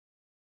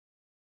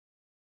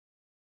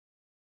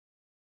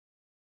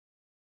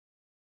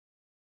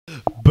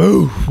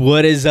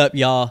What is up,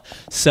 y'all?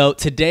 So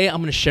today I'm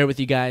going to share with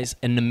you guys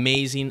an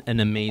amazing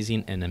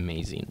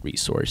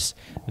resource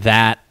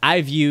that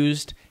I've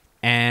used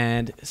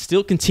and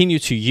still continue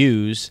to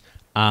use.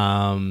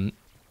 And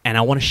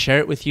I want to share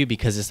it with you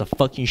because it's a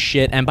fucking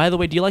shit. And by the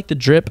way, do you like the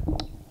drip?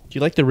 Do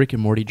you like the Rick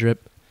and Morty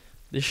drip?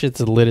 This shit's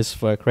lit as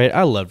fuck, right?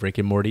 I love Rick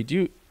and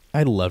Morty.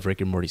 I love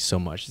Rick and Morty so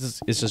much.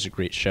 It's just a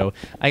great show.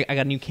 I got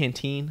a new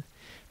canteen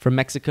from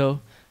Mexico.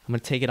 I'm going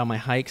to take it on my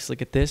hikes.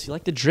 Look at this. You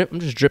like the drip? I'm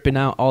just dripping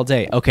out all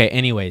day. Okay,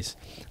 anyways,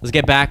 let's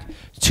get back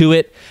to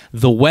it.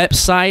 The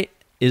website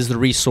is the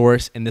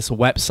resource, and this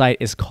website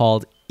is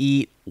called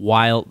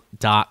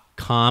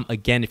eatwild.com.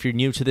 Again, if you're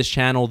new to this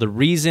channel, the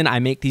reason I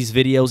make these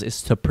videos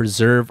is to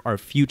preserve our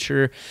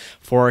future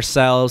for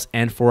ourselves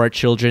and for our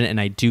children,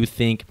 and I do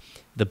think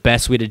the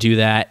best way to do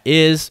that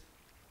is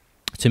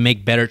to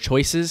make better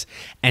choices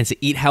and to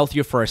eat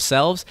healthier for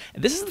ourselves.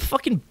 This is the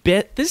fucking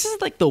bit. This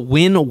is like the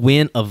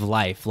win-win of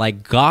life.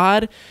 Like,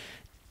 God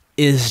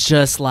is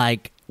just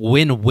like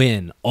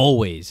win-win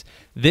always.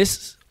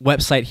 This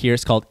website here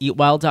is called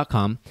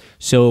eatwild.com.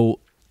 So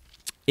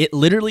it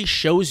literally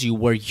shows you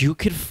where you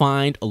could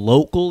find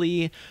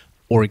locally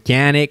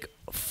organic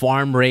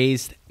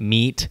farm-raised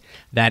meat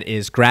that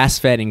is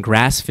grass-fed and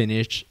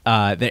grass-finished.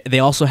 They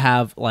also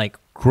have like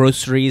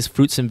groceries,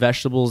 fruits and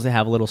vegetables. They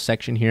have a little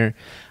section here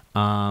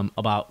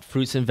about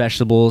fruits and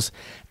vegetables.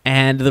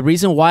 And the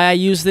reason why I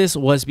use this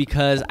was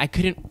because I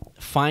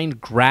couldn't find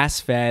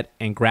grass-fed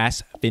and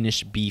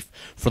grass-finished beef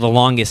for the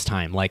longest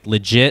time, like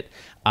legit,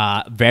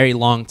 very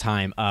long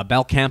time.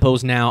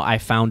 Belcampos now, I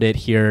found it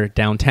here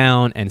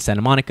downtown and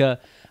Santa Monica.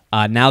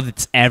 Now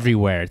it's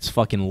everywhere. It's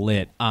fucking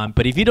lit.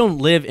 But if you don't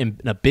live in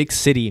a big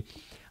city,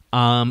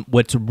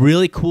 what's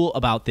really cool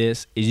about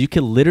this is you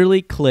can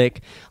literally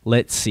click,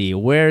 let's see,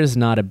 where is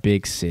not a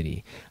big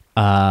city?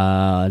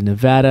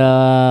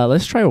 Nevada.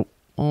 Let's try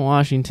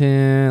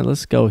Washington.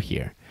 Let's go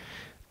here.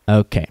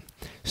 Okay.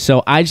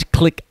 So I just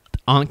click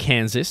on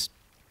Kansas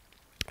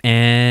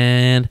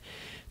and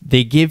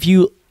they give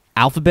you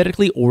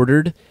alphabetically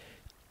ordered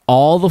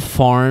all the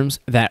farms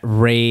that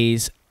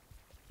raise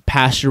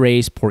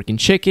pasture-raised pork and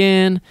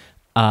chicken.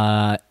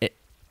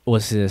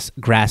 What's this?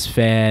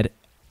 Grass-fed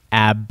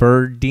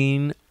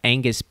Aberdeen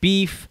Angus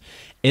beef.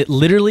 It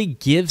literally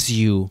gives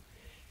you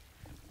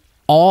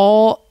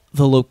all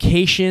the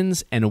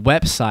locations and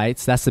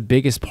websites. That's the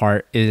biggest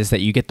part, is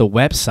that you get the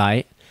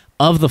website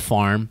of the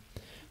farm,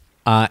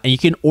 and you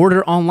can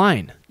order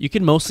online. You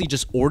can mostly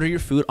just order your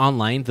food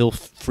online. They'll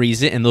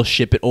freeze it and they'll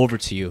ship it over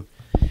to you.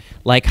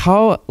 Like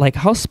how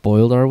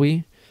spoiled are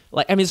we?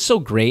 Like, I mean, it's so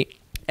great.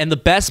 And the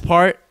best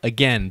part,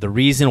 again, the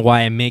reason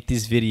why I make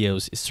these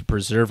videos is to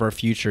preserve our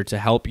future, to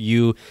help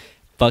you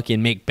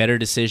fucking make better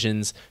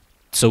decisions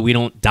so we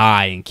don't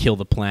die and kill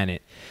the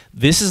planet.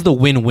 This is the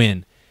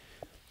win-win.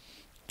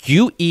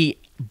 You eat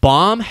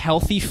bomb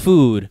healthy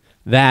food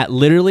that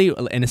literally,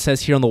 and it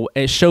says here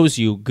it shows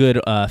you good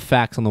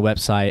facts on the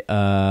website.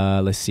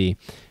 Let's see,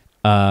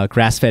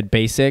 grass-fed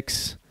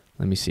basics.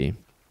 Let me see.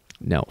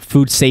 No,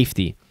 food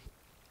safety.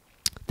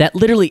 That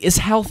literally is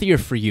healthier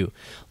for you.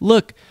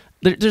 Look,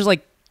 there's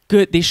like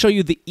good. They show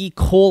you the E.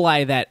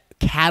 coli that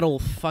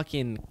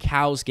fucking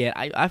cows get.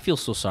 I feel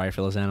so sorry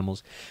for those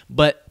animals,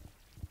 but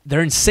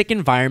they're in sick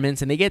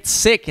environments and they get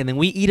sick, and then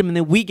we eat them and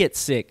then we get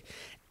sick.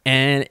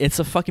 And it's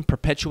a fucking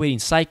perpetuating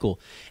cycle.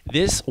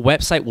 This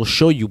website will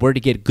show you where to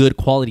get good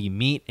quality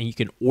meat, and you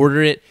can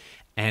order it.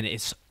 And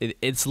it's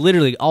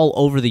literally all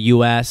over the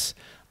U.S.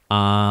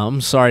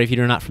 I'm sorry if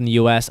you're not from the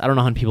U.S. I don't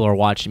know how many people are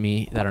watching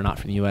me that are not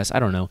from the U.S. I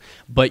don't know.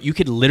 But you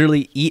could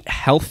literally eat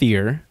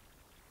healthier,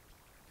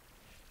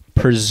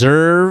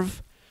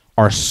 preserve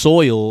our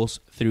soils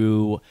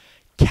through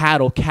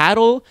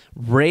cattle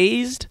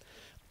raised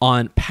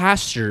on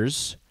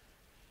pastures,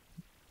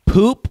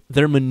 poop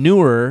their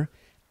manure,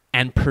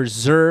 and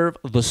preserve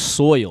the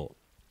soil.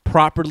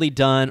 Properly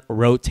done,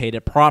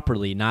 rotated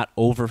properly, not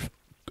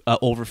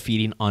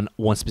overfeeding on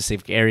one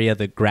specific area.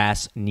 The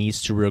grass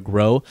needs to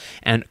regrow,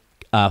 and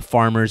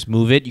farmers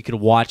move it. You could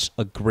watch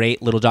a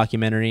great little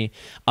documentary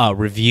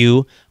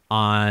review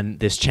on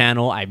this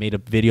channel. I made a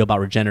video about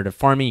regenerative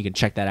farming. You can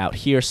check that out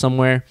here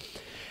somewhere.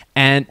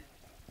 And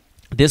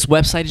this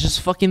website is just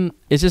fucking,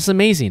 it's just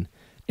amazing.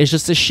 It's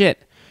just a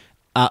shit.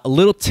 A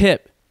little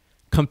tip.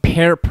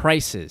 Compare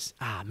prices.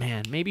 Ah,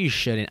 man, maybe you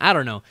shouldn't. I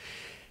don't know.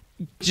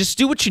 Just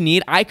do what you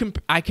need. I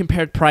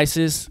compared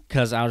prices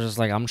because I was just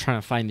like, I'm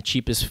trying to find the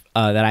cheapest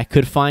that I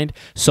could find.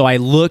 So I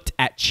looked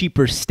at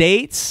cheaper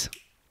states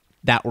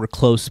that were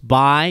close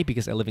by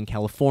because I live in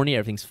California.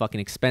 Everything's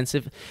fucking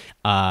expensive.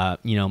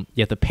 You know,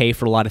 you have to pay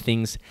for a lot of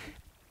things.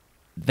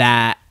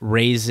 That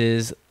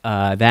makes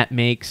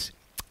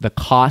the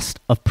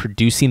cost of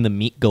producing the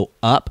meat go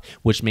up,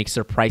 which makes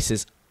their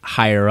prices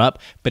higher up.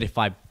 But if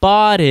I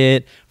bought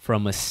it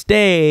from a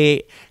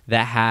state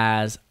that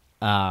has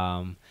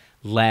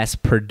less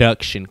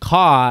production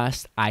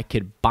cost, I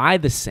could buy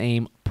the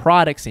same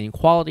product, same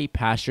quality,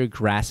 pasture,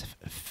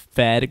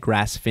 grass-fed,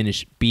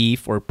 grass-finished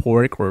beef or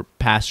pork or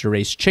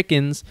pasture-raised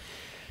chickens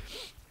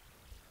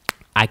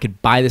I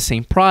could buy the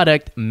same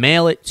product,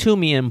 mail it to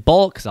me in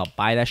bulk, because I'll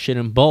buy that shit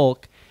in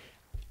bulk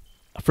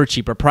for a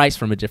cheaper price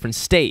from a different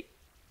state.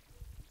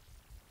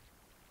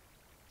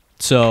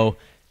 So,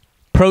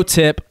 pro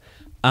tip,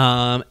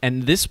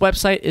 and this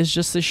website is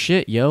just the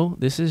shit, yo.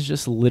 This is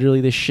just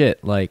literally the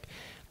shit. Like,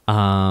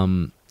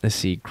 let's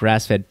see,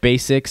 grass-fed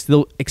basics.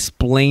 They'll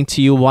explain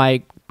to you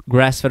why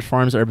grass-fed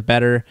farms are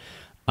better.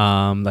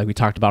 Like we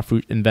talked about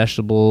fruit and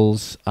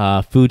vegetables,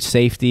 food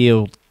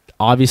safety.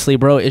 Obviously,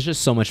 bro, it's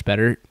just so much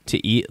better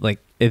to eat. Like,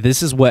 if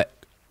this is what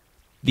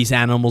these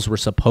animals were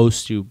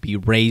supposed to be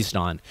raised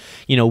on.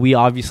 You know, we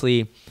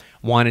obviously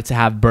wanted to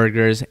have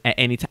burgers at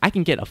any time. I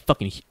can get a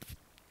fucking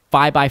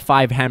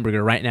 5x5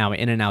 hamburger right now at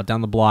In-N-Out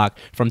down the block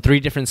from 3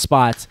 different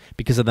spots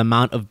because of the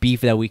amount of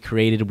beef that we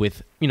created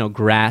with, you know,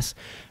 grain-fed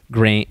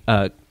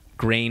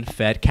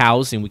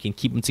cows, and we can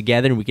keep them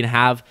together, and we can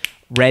have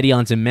ready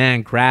on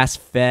demand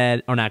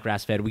grass-fed, or not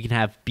grass-fed, we can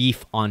have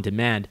beef on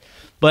demand.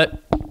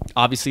 But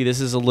obviously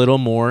this is a little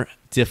more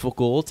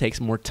difficult, takes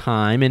more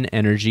time and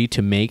energy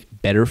to make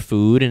better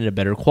food and a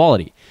better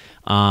quality.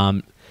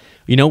 You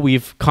know,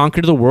 we've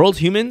conquered the world,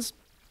 humans,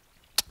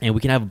 and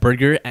we can have a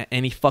burger at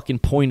any fucking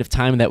point of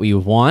time that we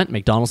want.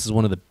 McDonald's is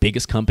one of the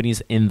biggest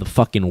companies in the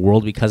fucking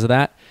world because of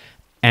that.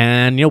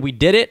 And, you know, we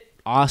did it.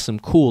 Awesome,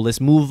 cool.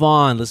 Let's move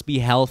on. Let's be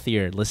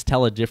healthier. Let's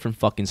tell a different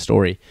fucking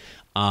story.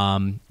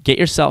 Get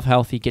yourself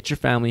healthy. Get your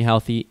family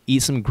healthy.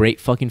 Eat some great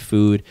fucking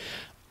food.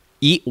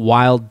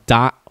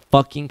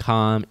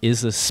 Eatwild.com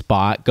is the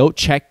spot. Go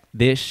check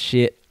this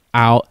shit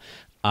out.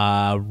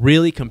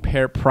 Really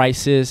compare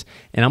prices.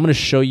 And I'm going to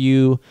show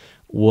you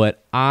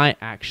what I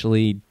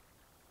actually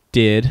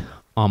did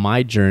on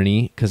my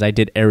journey, because I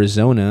did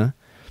Arizona,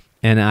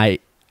 and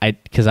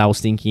because I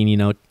was thinking, you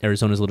know,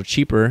 Arizona's a little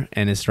cheaper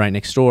and it's right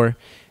next door,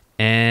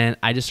 and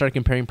I just started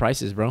comparing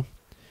prices, bro.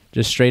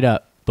 Just straight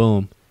up,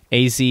 boom.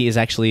 AZ is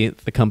actually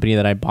the company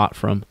that I bought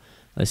from.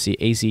 Let's see,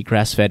 AZ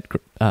Grass-Fed.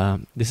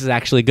 This is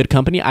actually a good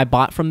company. I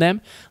bought from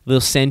them.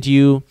 They'll send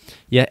you,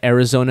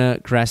 Arizona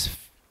grass-fed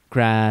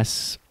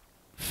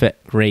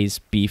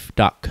grazed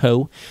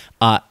beef.co.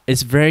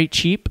 It's very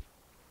cheap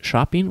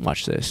shopping.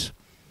 Watch this.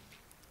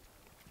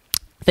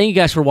 Thank you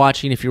guys for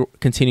watching. If you're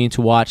continuing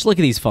to watch, look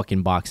at these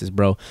fucking boxes,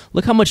 bro.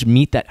 Look how much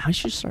meat that I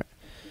should start.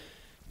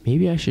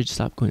 Maybe I should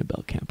stop going to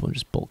Bel Campo and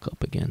just bulk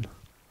up again.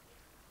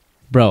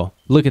 Bro,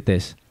 look at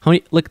this. How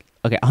many? Look,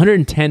 okay,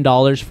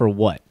 $110 for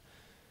what?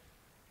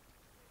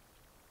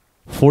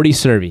 40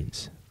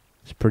 servings.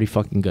 It's pretty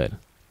fucking good.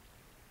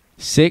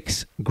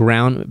 6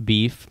 ground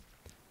beef,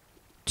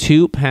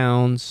 2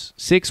 pounds,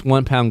 6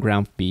 1-pound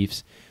ground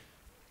beefs,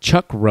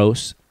 chuck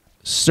roast,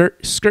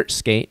 skirt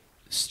skate.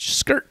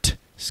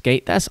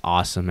 That's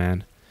awesome,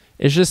 man.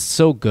 It's just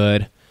so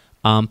good.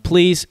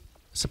 Please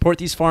support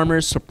these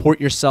farmers, support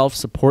yourself,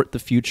 support the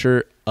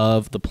future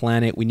of the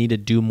planet. We need to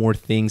do more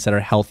things that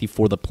are healthy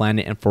for the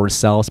planet and for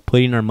ourselves.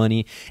 Putting our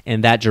money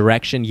in that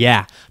direction,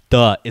 it's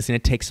going to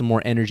take some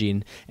more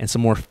energy and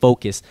some more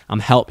focus. I'm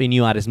helping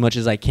you out as much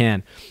as I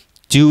can.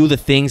 Do the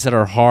things that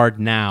are hard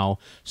now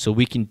so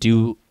we can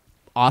do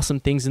awesome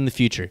things in the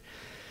future.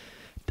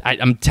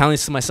 I'm telling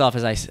this to myself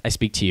as I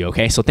speak to you,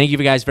 okay? So thank you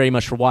guys very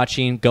much for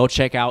watching. Go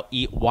check out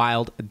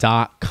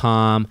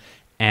eatwild.com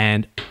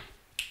and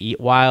eat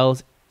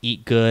wild,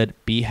 eat good,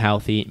 be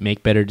healthy,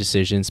 make better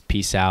decisions.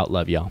 Peace out.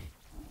 Love y'all.